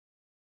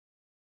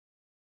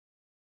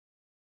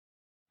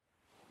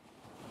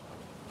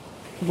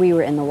We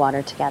were in the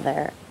water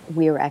together.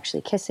 We were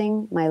actually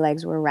kissing. My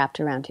legs were wrapped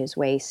around his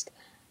waist,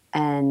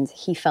 and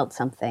he felt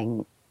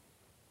something.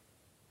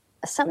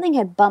 Something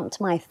had bumped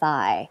my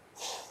thigh,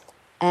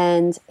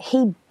 and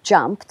he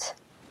jumped,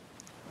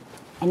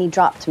 and he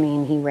dropped me,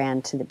 and he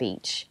ran to the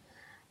beach.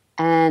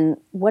 And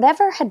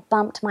whatever had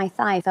bumped my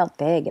thigh felt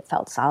big, it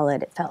felt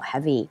solid, it felt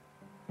heavy.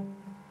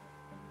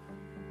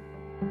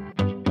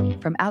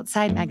 From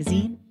Outside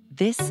Magazine,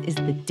 this is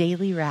The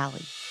Daily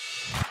Rally.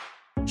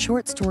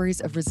 Short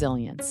stories of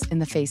resilience in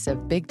the face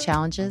of big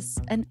challenges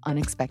and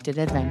unexpected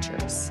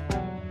adventures.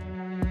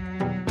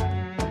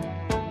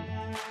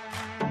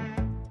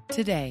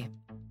 Today,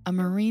 a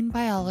marine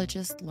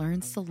biologist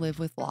learns to live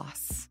with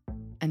loss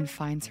and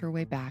finds her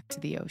way back to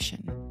the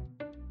ocean.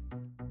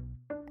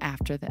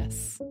 After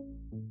this.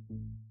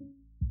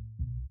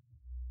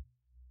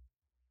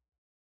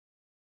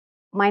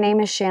 My name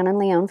is Shannon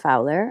Leone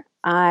Fowler.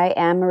 I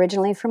am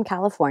originally from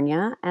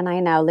California, and I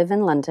now live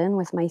in London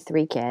with my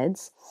 3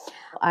 kids.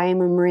 I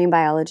am a marine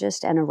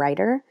biologist and a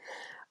writer.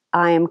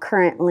 I am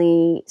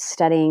currently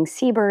studying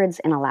seabirds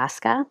in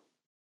Alaska.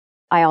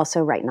 I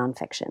also write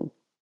nonfiction.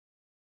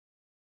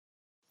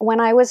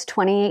 When I was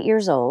 28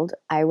 years old,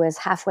 I was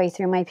halfway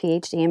through my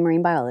PhD in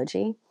marine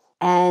biology,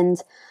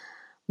 and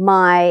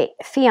my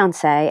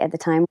fiance at the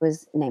time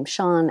was named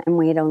Sean, and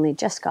we had only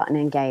just gotten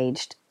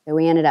engaged. So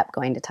we ended up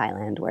going to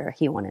Thailand, where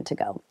he wanted to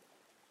go.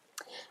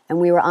 And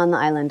we were on the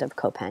island of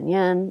Koh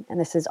Phangan, and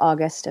this is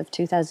August of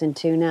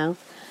 2002 now.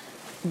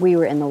 We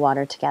were in the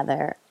water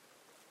together.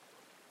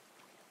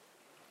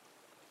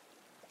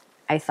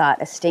 I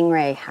thought a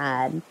stingray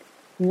had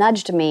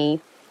nudged me,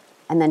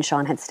 and then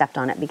Sean had stepped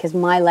on it because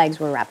my legs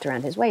were wrapped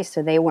around his waist,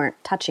 so they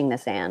weren't touching the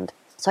sand.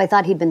 So I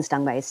thought he'd been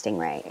stung by a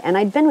stingray. And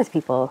I'd been with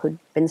people who'd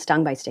been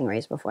stung by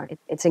stingrays before.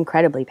 It's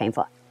incredibly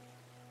painful.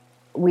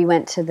 We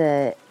went to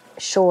the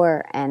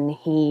shore, and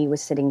he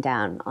was sitting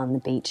down on the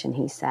beach, and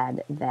he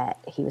said that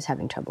he was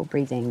having trouble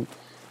breathing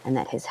and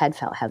that his head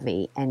felt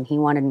heavy, and he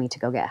wanted me to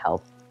go get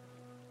help.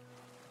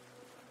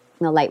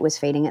 The light was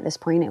fading at this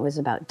point. It was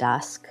about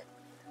dusk.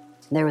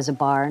 There was a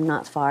bar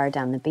not far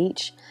down the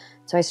beach,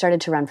 so I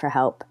started to run for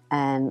help,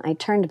 and I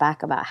turned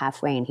back about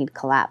halfway, and he'd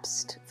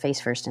collapsed face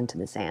first into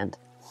the sand.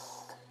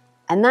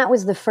 And that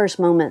was the first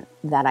moment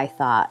that I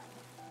thought,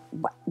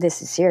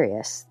 this is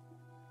serious.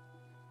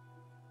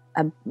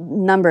 A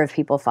number of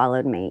people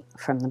followed me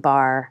from the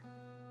bar.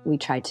 We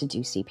tried to do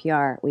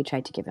CPR. We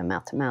tried to give him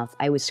mouth-to-mouth.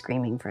 I was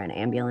screaming for an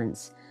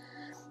ambulance.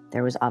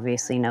 There was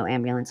obviously no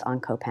ambulance on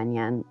Koh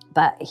Phangan,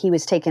 but he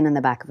was taken in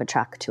the back of a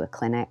truck to a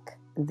clinic.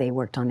 They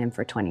worked on him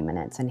for 20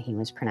 minutes, and he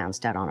was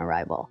pronounced dead on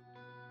arrival.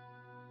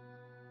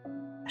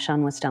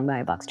 Sean was stung by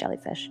a box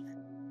jellyfish.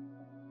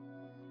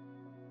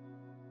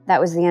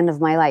 That was the end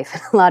of my life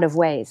in a lot of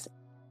ways.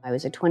 I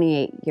was a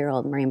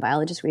 28-year-old marine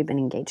biologist. We'd been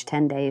engaged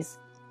 10 days.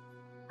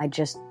 I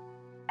just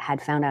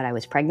had found out I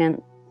was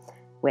pregnant,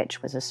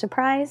 which was a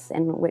surprise,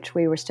 and which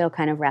we were still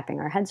kind of wrapping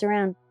our heads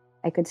around.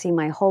 I could see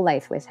my whole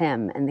life with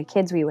him, and the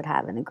kids we would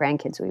have, and the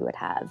grandkids we would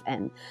have,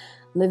 and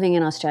living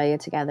in Australia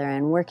together,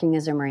 and working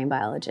as a marine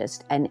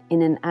biologist. And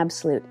in an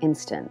absolute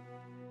instant,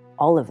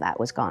 all of that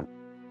was gone.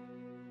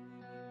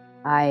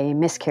 I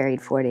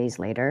miscarried 4 days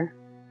later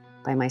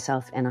by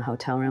myself in a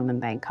hotel room in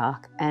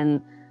Bangkok,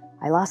 and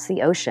I lost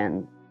the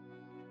ocean.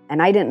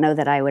 And I didn't know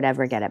that I would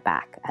ever get it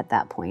back at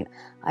that point.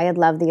 I had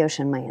loved the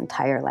ocean my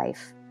entire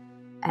life,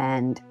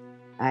 and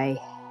I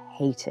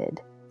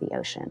hated the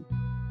ocean.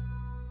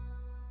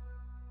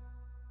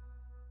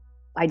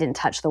 I didn't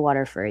touch the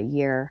water for a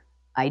year.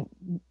 I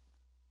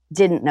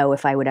didn't know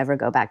if I would ever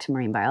go back to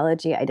marine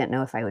biology. I didn't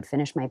know if I would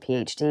finish my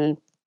PhD.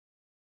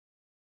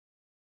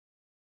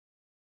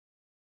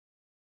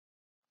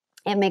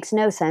 It makes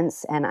no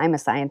sense, and I'm a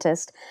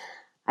scientist.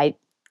 I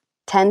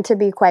tend to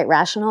be quite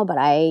rational, but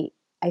I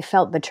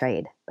felt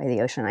betrayed by the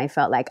ocean. I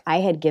felt like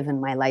I had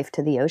given my life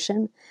to the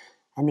ocean,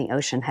 and the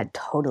ocean had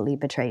totally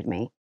betrayed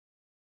me.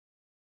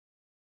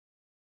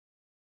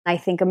 I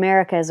think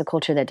America is a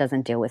culture that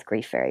doesn't deal with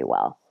grief very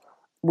well.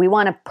 We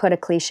want to put a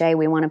cliche,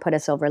 we want to put a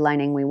silver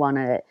lining, we want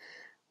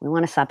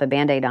to slap a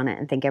Band-Aid on it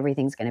and think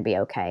everything's going to be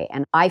okay.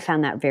 And I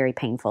found that very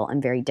painful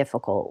and very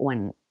difficult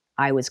when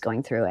I was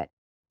going through it.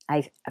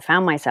 I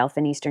found myself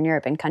in Eastern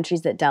Europe in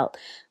countries that dealt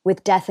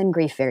with death and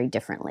grief very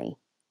differently,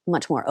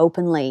 much more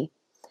openly,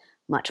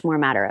 much more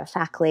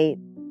matter-of-factly.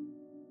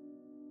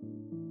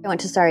 I went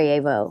to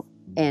Sarajevo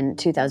in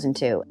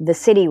 2002. The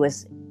city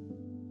was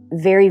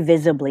very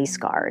visibly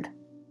scarred.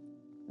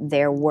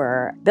 There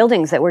were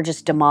buildings that were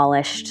just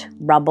demolished,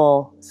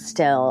 rubble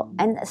still,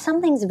 and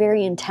some things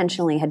very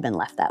intentionally had been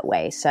left that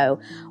way. So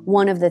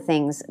one of the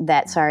things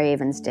that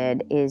Sarajevans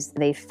did is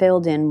they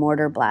filled in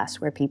mortar blasts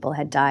where people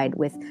had died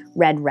with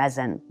red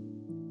resin.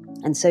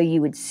 And so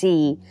you would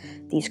see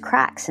these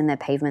cracks in the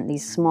pavement,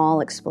 these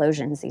small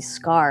explosions, these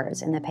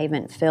scars in the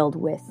pavement filled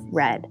with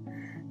red.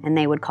 And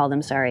they would call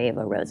them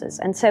Sarajevo roses.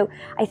 And so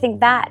I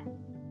think that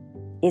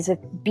is a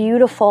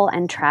beautiful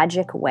and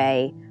tragic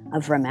way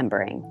of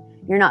remembering.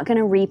 You're not going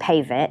to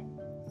repave it.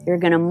 You're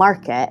going to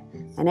mark it.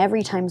 And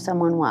every time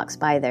someone walks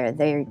by there,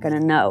 they're going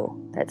to know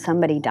that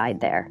somebody died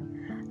there.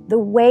 The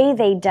way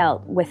they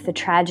dealt with the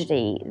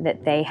tragedy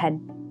that they had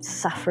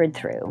suffered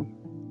through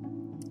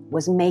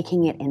was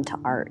making it into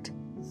art,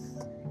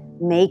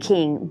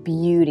 making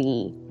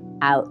beauty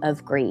out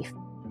of grief.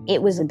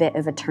 It was a bit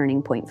of a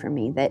turning point for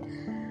me that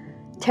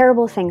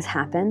terrible things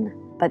happen,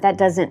 but that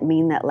doesn't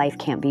mean that life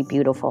can't be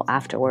beautiful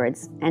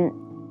afterwards. And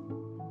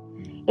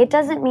it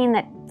doesn't mean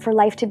that for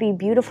life to be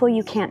beautiful,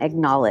 you can't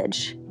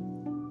acknowledge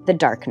the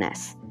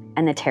darkness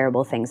and the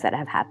terrible things that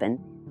have happened.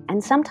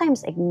 And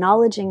sometimes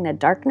acknowledging the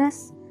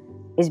darkness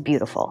is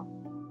beautiful.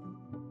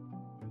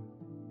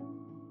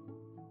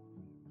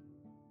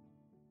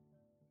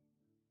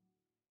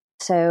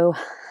 So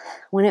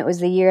when it was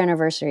the year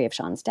anniversary of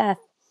Sean's death,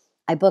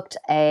 I booked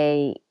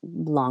a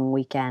long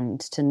weekend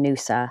to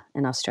Noosa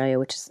in Australia,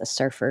 which is a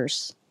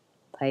surfer's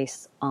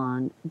place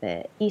on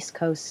the East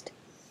Coast.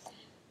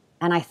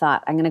 And I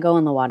thought, I'm going to go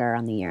in the water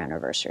on the year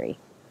anniversary.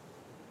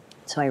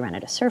 So I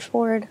rented a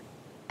surfboard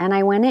and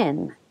I went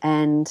in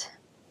and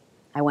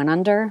I went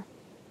under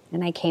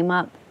and I came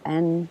up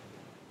and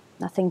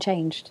nothing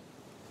changed.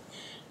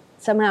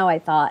 Somehow I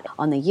thought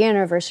on the year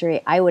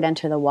anniversary, I would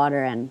enter the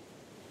water and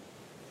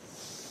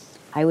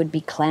I would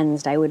be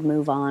cleansed, I would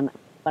move on.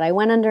 But I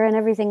went under and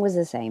everything was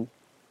the same.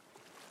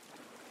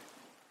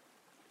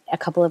 A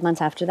couple of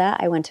months after that,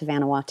 I went to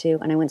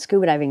Vanuatu and I went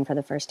scuba diving for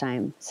the first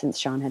time since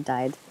Sean had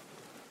died.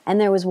 And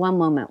there was one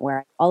moment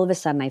where all of a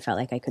sudden I felt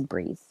like I could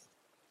breathe.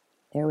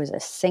 There was a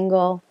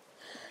single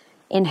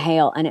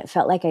inhale and it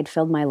felt like I'd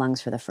filled my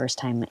lungs for the first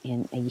time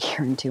in a year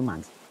and 2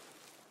 months.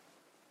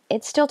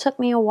 It still took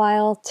me a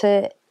while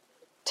to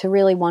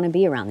really want to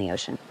be around the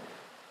ocean.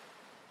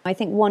 I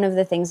think one of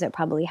the things that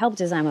probably helped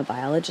is I'm a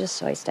biologist,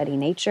 so I study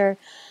nature.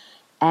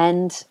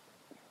 And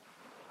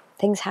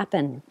things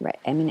happen, right?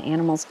 I mean,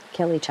 animals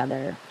kill each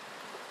other.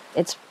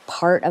 It's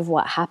part of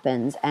what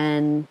happens.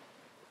 And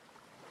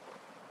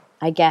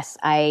I guess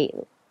I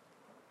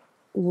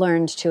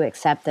learned to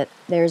accept that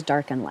there's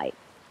dark and light.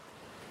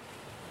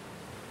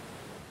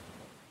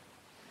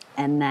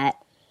 And that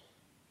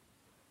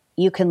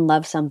you can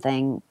love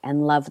something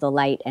and love the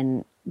light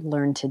and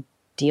learn to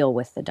deal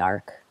with the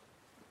dark.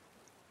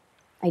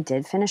 I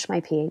did finish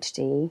my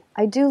PhD.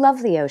 I do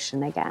love the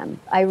ocean again.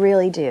 I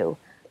really do.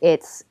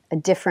 It's a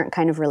different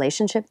kind of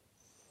relationship.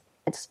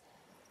 It's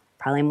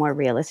probably more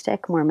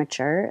realistic, more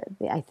mature.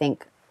 I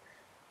think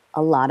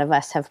a lot of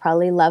us have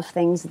probably loved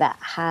things that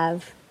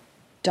have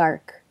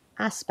dark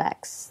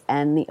aspects,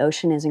 and the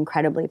ocean is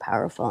incredibly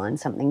powerful and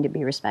something to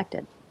be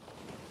respected.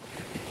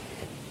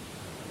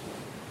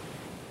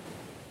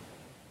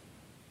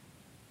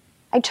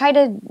 I try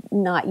to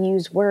not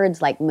use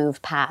words like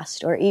move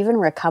past or even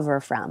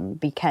recover from,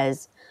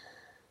 because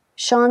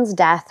Sean's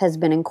death has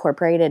been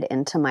incorporated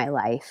into my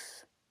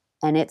life,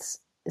 and it's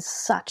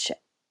such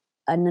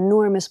an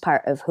enormous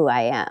part of who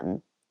I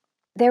am.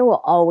 There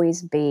will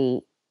always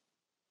be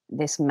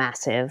this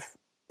massive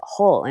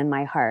hole in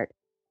my heart.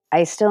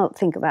 I still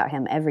think about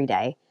him every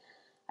day.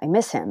 I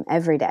miss him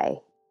every day.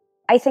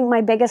 I think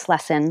my biggest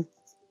lesson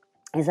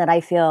is that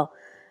I feel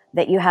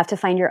that you have to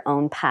find your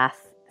own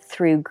path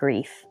through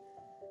grief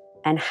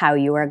and how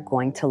you are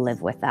going to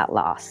live with that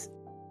loss.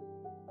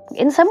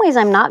 In some ways,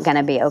 I'm not going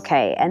to be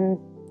okay, and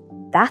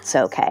that's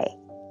okay.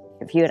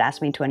 If you had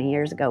asked me 20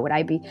 years ago, would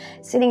I be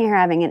sitting here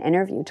having an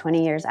interview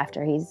 20 years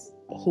after he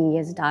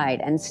has died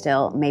and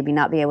still maybe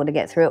not be able to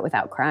get through it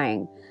without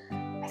crying?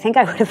 I think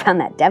I would have found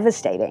that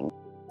devastating.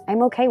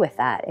 I'm okay with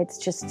that.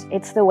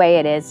 It's the way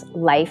it is.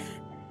 Life,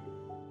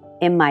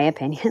 in my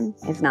opinion,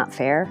 is not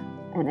fair,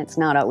 and it's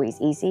not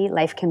always easy.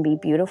 Life can be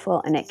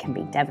beautiful and it can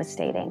be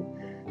devastating.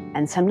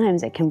 And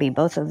sometimes it can be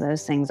both of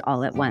those things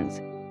all at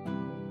once.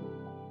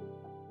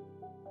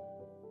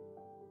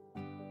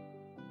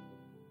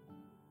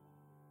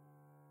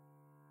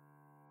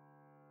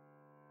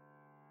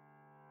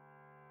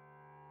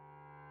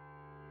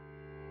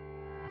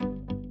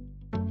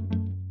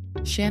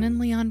 Shannon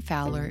Leone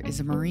Fowler is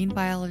a marine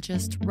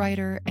biologist,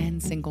 writer,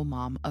 and single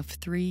mom of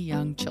 3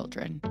 young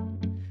children.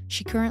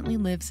 She currently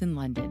lives in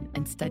London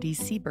and studies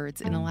seabirds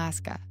in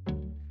Alaska.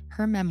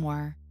 Her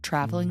memoir,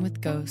 Traveling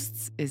with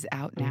Ghosts, is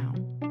out now.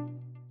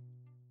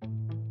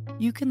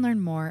 You can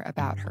learn more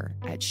about her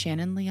at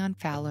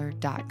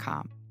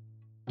shannonleonfowler.com.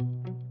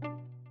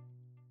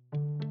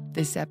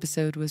 This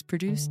episode was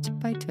produced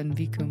by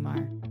Tanvi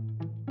Kumar.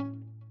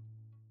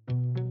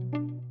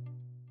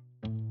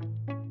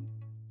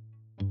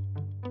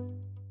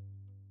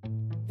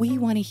 We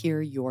want to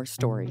hear your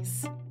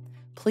stories.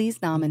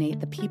 Please nominate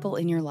the people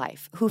in your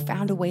life who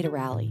found a way to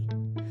rally.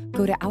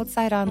 Go to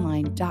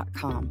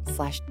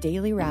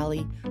outsideonline.com/Daily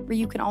Rally, where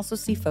you can also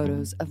see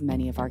photos of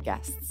many of our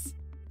guests.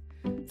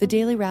 The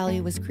Daily Rally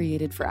was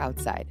created for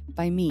Outside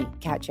by me,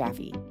 Kat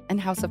Jaffe,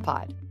 and House of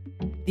Pod.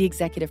 The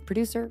executive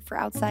producer for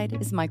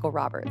Outside is Michael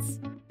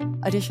Roberts.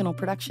 Additional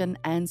production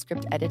and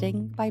script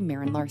editing by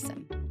Maren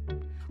Larson.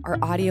 Our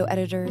audio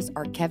editors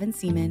are Kevin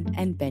Seaman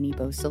and Benny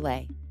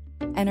Beausoleil.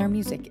 And our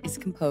music is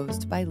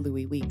composed by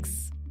Louis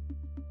Weeks.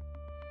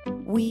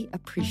 We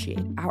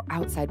appreciate our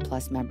Outside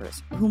Plus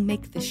members who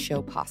make this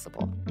show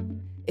possible.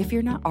 If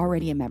you're not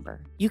already a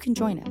member, you can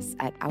join us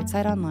at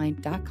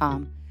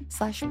outsideonline.com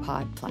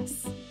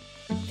podcast.com/podplus.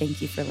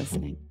 Thank you for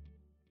listening.